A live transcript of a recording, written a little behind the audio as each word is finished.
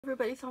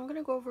Everybody, so I'm going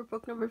to go over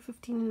book number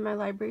 15 in my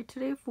library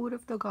today, Food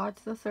of the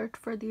Gods, The Search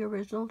for the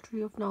Original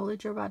Tree of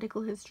Knowledge, A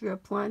Radical History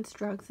of Plants,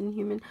 Drugs, and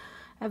Human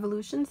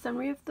Evolution.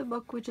 Summary of the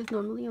book, which is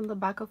normally on the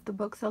back of the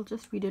book, so I'll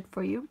just read it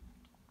for you.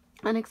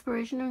 An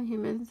exploration on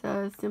humans'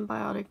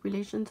 symbiotic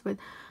relations with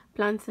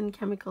plants and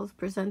chemicals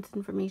presents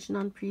information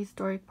on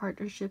prehistoric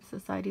partnership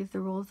societies,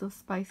 the roles of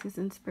spices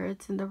and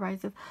spirits, and the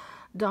rise of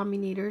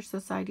dominator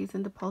societies,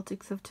 and the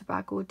politics of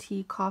tobacco,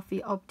 tea,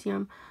 coffee,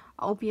 opium,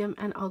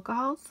 and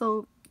alcohol.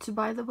 So to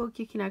buy the book,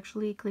 you can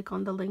actually click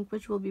on the link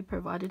which will be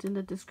provided in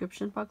the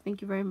description box.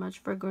 Thank you very much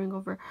for going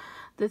over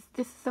this.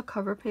 This is the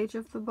cover page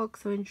of the book,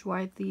 so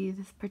enjoy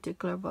this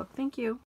particular book. Thank you.